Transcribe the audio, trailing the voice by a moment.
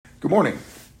Good morning.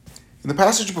 In the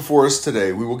passage before us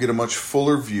today, we will get a much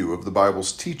fuller view of the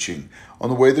Bible's teaching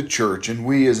on the way the church and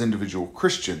we as individual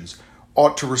Christians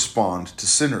ought to respond to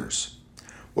sinners.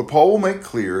 What Paul will make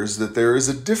clear is that there is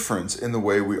a difference in the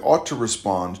way we ought to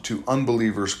respond to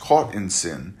unbelievers caught in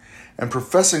sin and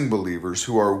professing believers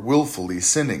who are willfully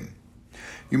sinning.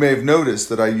 You may have noticed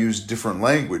that I use different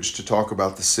language to talk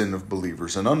about the sin of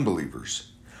believers and unbelievers.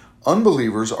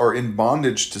 Unbelievers are in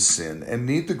bondage to sin and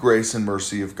need the grace and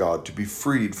mercy of God to be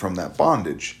freed from that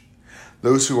bondage.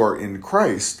 Those who are in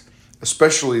Christ,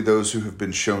 especially those who have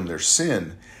been shown their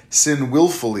sin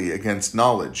willfully against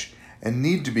knowledge and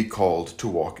need to be called to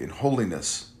walk in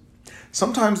holiness.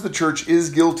 Sometimes the church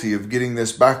is guilty of getting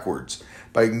this backwards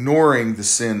by ignoring the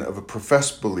sin of a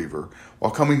professed believer while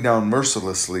coming down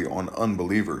mercilessly on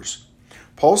unbelievers.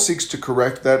 Paul seeks to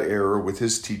correct that error with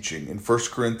his teaching in 1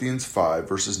 Corinthians 5,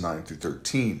 verses 9 through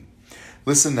 13.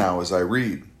 Listen now as I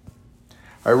read.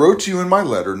 I wrote to you in my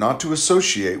letter not to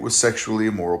associate with sexually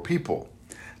immoral people,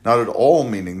 not at all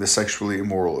meaning the sexually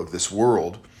immoral of this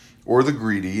world, or the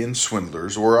greedy and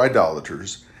swindlers or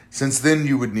idolaters, since then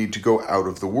you would need to go out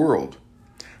of the world.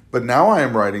 But now I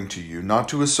am writing to you not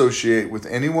to associate with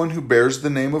anyone who bears the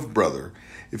name of brother,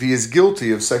 if he is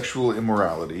guilty of sexual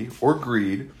immorality or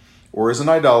greed, or is an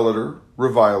idolater,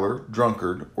 reviler,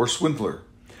 drunkard, or swindler,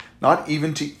 not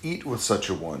even to eat with such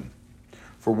a one.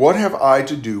 For what have I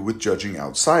to do with judging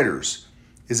outsiders?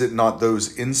 Is it not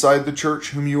those inside the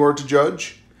church whom you are to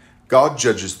judge? God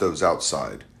judges those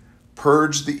outside.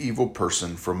 Purge the evil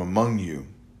person from among you.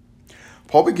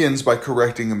 Paul begins by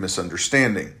correcting a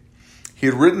misunderstanding. He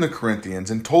had written the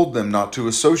Corinthians and told them not to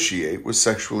associate with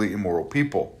sexually immoral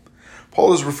people.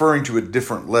 Paul is referring to a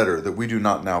different letter that we do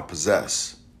not now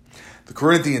possess. The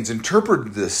Corinthians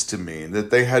interpreted this to mean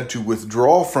that they had to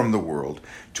withdraw from the world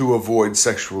to avoid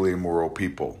sexually immoral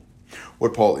people.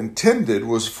 What Paul intended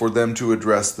was for them to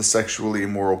address the sexually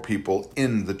immoral people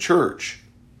in the church.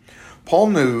 Paul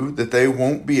knew that they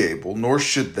won't be able, nor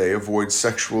should they, avoid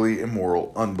sexually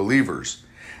immoral unbelievers.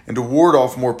 And to ward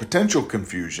off more potential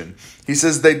confusion, he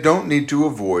says they don't need to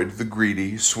avoid the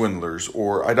greedy, swindlers,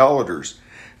 or idolaters.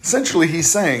 Essentially, he's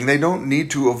saying they don't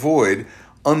need to avoid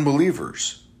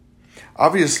unbelievers.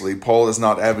 Obviously, Paul is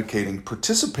not advocating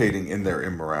participating in their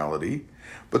immorality,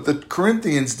 but the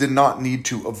Corinthians did not need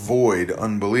to avoid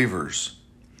unbelievers.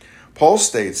 Paul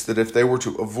states that if they were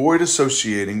to avoid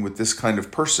associating with this kind of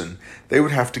person, they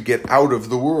would have to get out of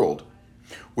the world,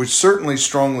 which certainly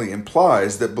strongly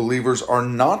implies that believers are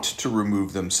not to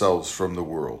remove themselves from the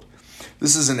world.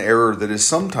 This is an error that is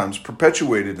sometimes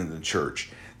perpetuated in the church.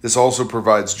 This also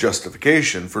provides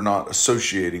justification for not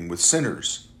associating with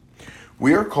sinners.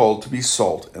 We are called to be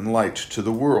salt and light to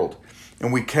the world,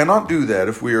 and we cannot do that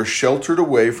if we are sheltered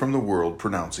away from the world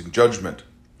pronouncing judgment.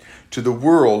 To the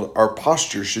world, our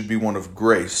posture should be one of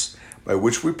grace, by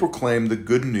which we proclaim the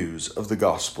good news of the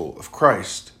gospel of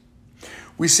Christ.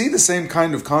 We see the same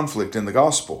kind of conflict in the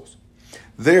Gospels.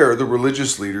 There, the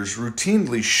religious leaders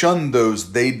routinely shunned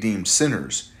those they deemed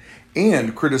sinners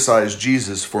and criticized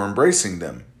Jesus for embracing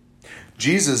them.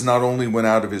 Jesus not only went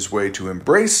out of his way to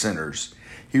embrace sinners,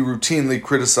 he routinely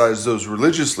criticized those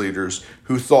religious leaders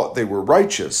who thought they were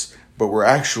righteous, but were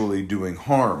actually doing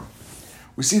harm.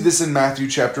 We see this in Matthew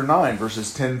chapter 9,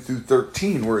 verses 10 through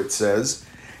 13, where it says,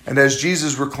 And as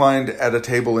Jesus reclined at a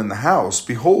table in the house,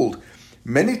 behold,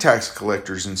 many tax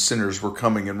collectors and sinners were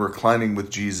coming and reclining with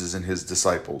Jesus and his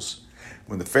disciples.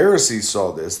 When the Pharisees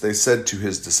saw this, they said to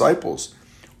his disciples,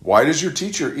 Why does your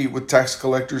teacher eat with tax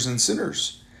collectors and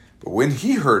sinners? But when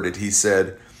he heard it, he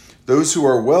said, Those who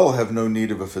are well have no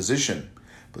need of a physician,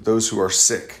 but those who are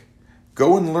sick.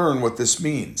 Go and learn what this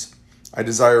means. I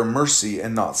desire mercy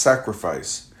and not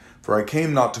sacrifice, for I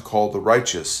came not to call the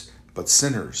righteous, but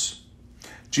sinners.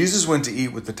 Jesus went to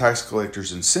eat with the tax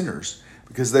collectors and sinners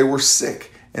because they were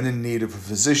sick and in need of a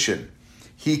physician.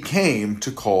 He came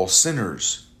to call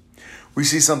sinners. We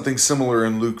see something similar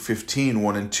in Luke 15,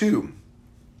 1 and 2.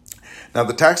 Now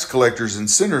the tax collectors and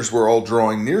sinners were all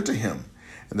drawing near to him.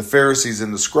 And the Pharisees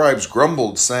and the scribes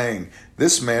grumbled, saying,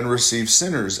 This man receives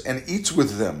sinners and eats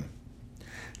with them.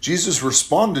 Jesus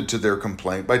responded to their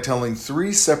complaint by telling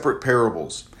 3 separate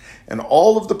parables, and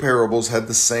all of the parables had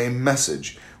the same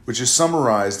message, which is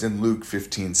summarized in Luke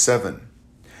 15:7.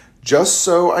 Just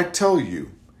so I tell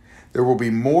you, there will be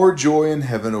more joy in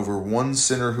heaven over one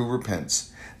sinner who repents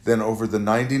than over the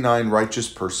 99 righteous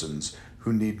persons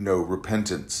who need no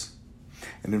repentance.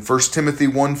 And in 1 Timothy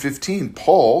 1:15,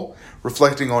 Paul,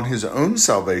 reflecting on his own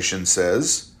salvation,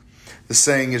 says, The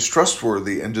saying is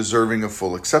trustworthy and deserving of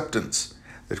full acceptance,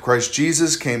 that Christ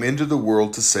Jesus came into the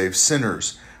world to save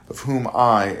sinners, of whom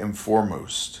I am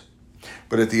foremost.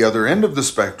 But at the other end of the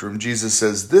spectrum, Jesus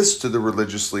says this to the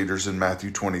religious leaders in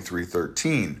Matthew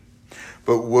 23:13.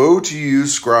 But woe to you,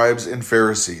 scribes and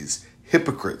Pharisees,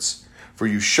 hypocrites, for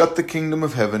you shut the kingdom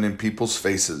of heaven in people's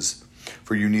faces.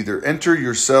 For you neither enter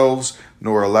yourselves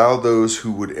nor allow those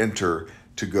who would enter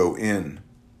to go in.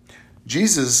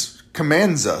 Jesus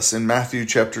commands us in Matthew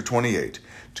chapter 28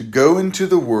 to go into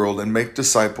the world and make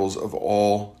disciples of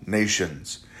all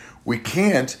nations. We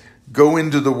can't go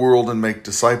into the world and make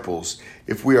disciples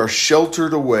if we are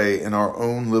sheltered away in our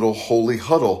own little holy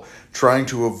huddle, trying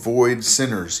to avoid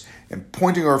sinners and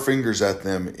pointing our fingers at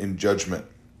them in judgment.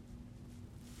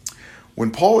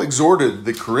 When Paul exhorted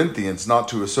the Corinthians not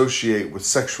to associate with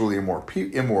sexually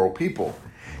immoral people,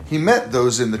 he meant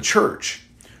those in the church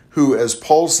who, as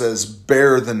Paul says,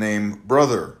 bear the name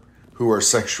brother, who are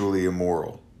sexually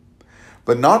immoral.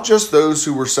 But not just those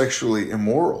who were sexually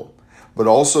immoral, but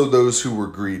also those who were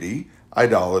greedy,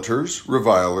 idolaters,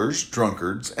 revilers,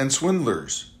 drunkards, and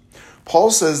swindlers.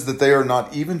 Paul says that they are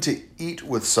not even to eat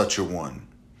with such a one.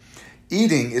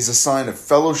 Eating is a sign of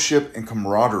fellowship and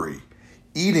camaraderie.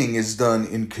 Eating is done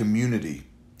in community.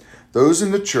 Those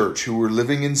in the church who were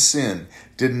living in sin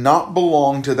did not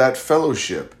belong to that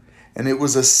fellowship, and it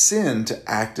was a sin to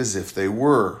act as if they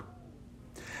were.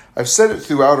 I've said it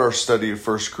throughout our study of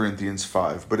 1 Corinthians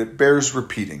 5, but it bears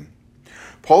repeating.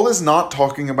 Paul is not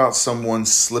talking about someone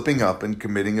slipping up and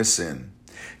committing a sin.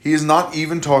 He is not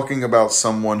even talking about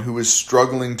someone who is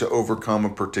struggling to overcome a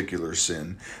particular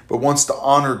sin, but wants to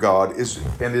honor God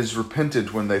and is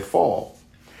repentant when they fall.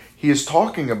 He is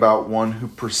talking about one who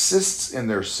persists in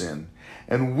their sin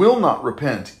and will not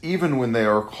repent even when they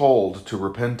are called to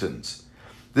repentance.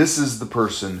 This is the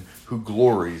person who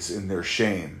glories in their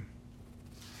shame.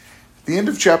 At the end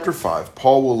of chapter 5,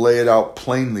 Paul will lay it out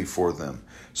plainly for them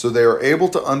so they are able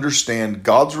to understand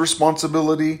God's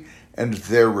responsibility and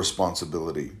their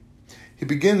responsibility. He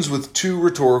begins with two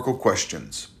rhetorical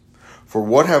questions. For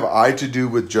what have I to do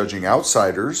with judging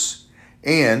outsiders?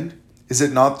 And is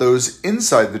it not those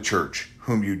inside the church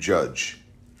whom you judge?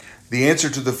 The answer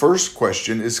to the first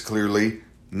question is clearly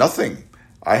nothing.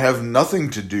 I have nothing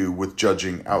to do with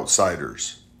judging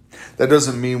outsiders. That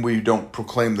doesn't mean we don't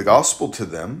proclaim the gospel to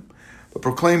them, but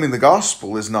proclaiming the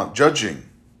gospel is not judging.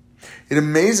 It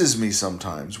amazes me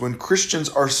sometimes when Christians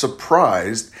are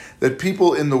surprised that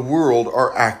people in the world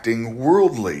are acting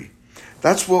worldly.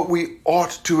 That's what we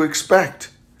ought to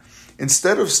expect.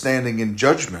 Instead of standing in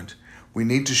judgment, we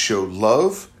need to show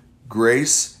love,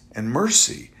 grace, and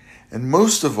mercy. And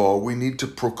most of all, we need to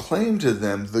proclaim to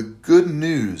them the good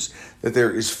news that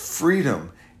there is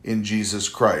freedom in Jesus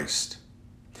Christ.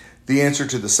 The answer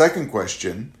to the second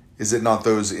question, is it not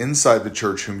those inside the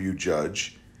church whom you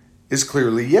judge, is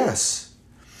clearly yes.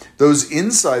 Those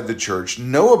inside the church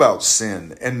know about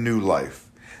sin and new life.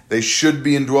 They should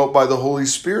be indwelt by the Holy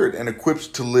Spirit and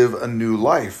equipped to live a new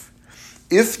life.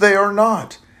 If they are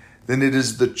not, then it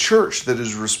is the church that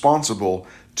is responsible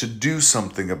to do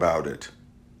something about it.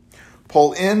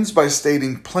 Paul ends by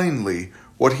stating plainly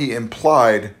what he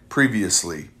implied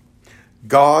previously.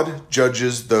 God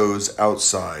judges those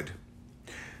outside.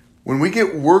 When we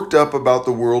get worked up about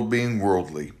the world being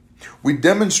worldly, we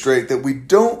demonstrate that we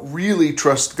don't really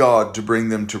trust God to bring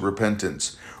them to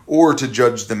repentance or to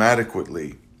judge them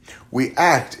adequately. We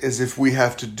act as if we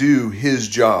have to do his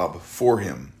job for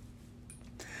him.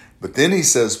 But then he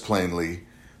says plainly,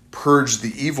 purge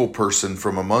the evil person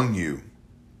from among you.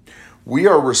 We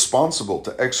are responsible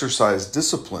to exercise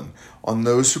discipline on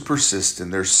those who persist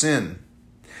in their sin.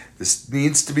 This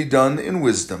needs to be done in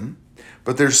wisdom,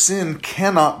 but their sin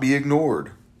cannot be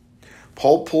ignored.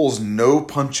 Paul pulls no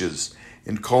punches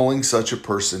in calling such a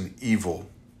person evil.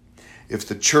 If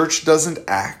the church doesn't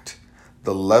act,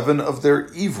 the leaven of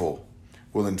their evil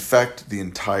will infect the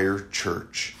entire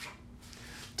church.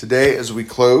 Today, as we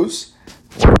close,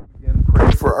 I want to again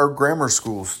pray for our grammar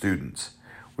school students.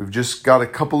 We've just got a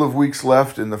couple of weeks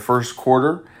left in the first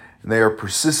quarter, and they are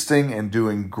persisting and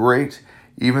doing great,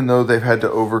 even though they've had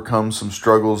to overcome some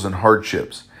struggles and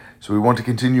hardships. So we want to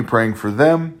continue praying for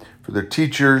them, for their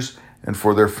teachers, and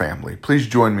for their family. Please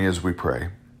join me as we pray.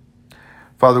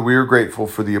 Father, we are grateful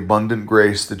for the abundant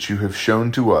grace that you have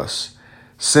shown to us,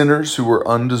 sinners who were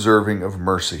undeserving of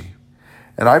mercy.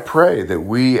 And I pray that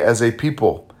we as a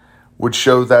people would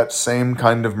show that same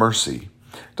kind of mercy.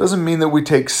 Doesn't mean that we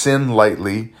take sin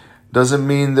lightly, doesn't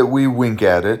mean that we wink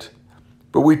at it,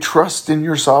 but we trust in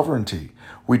your sovereignty.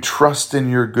 We trust in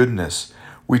your goodness.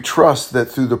 We trust that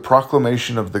through the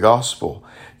proclamation of the gospel,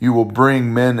 you will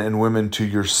bring men and women to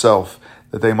yourself,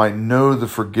 that they might know the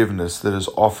forgiveness that is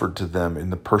offered to them in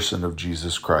the person of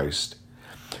Jesus Christ.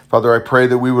 Father, I pray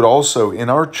that we would also, in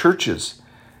our churches,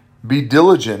 be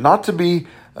diligent, not to be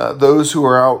those who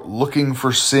are out looking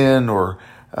for sin or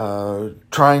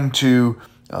trying to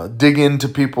dig into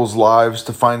people's lives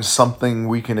to find something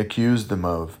we can accuse them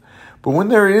of. But when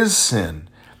there is sin,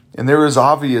 and there is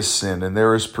obvious sin, and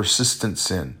there is persistent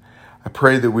sin, I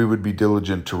pray that we would be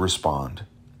diligent to respond.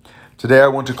 Today I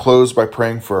want to close by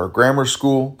praying for our grammar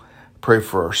school. I pray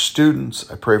for our students.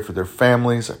 I pray for their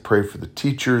families. I pray for the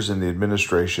teachers and the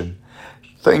administration.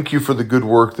 Thank you for the good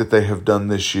work that they have done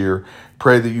this year.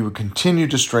 Pray that you would continue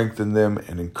to strengthen them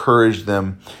and encourage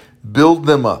them, build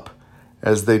them up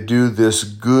as they do this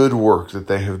good work that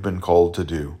they have been called to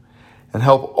do, and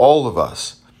help all of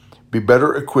us be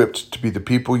better equipped to be the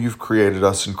people you've created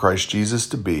us in Christ Jesus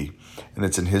to be. And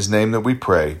it's in His name that we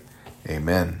pray.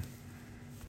 Amen.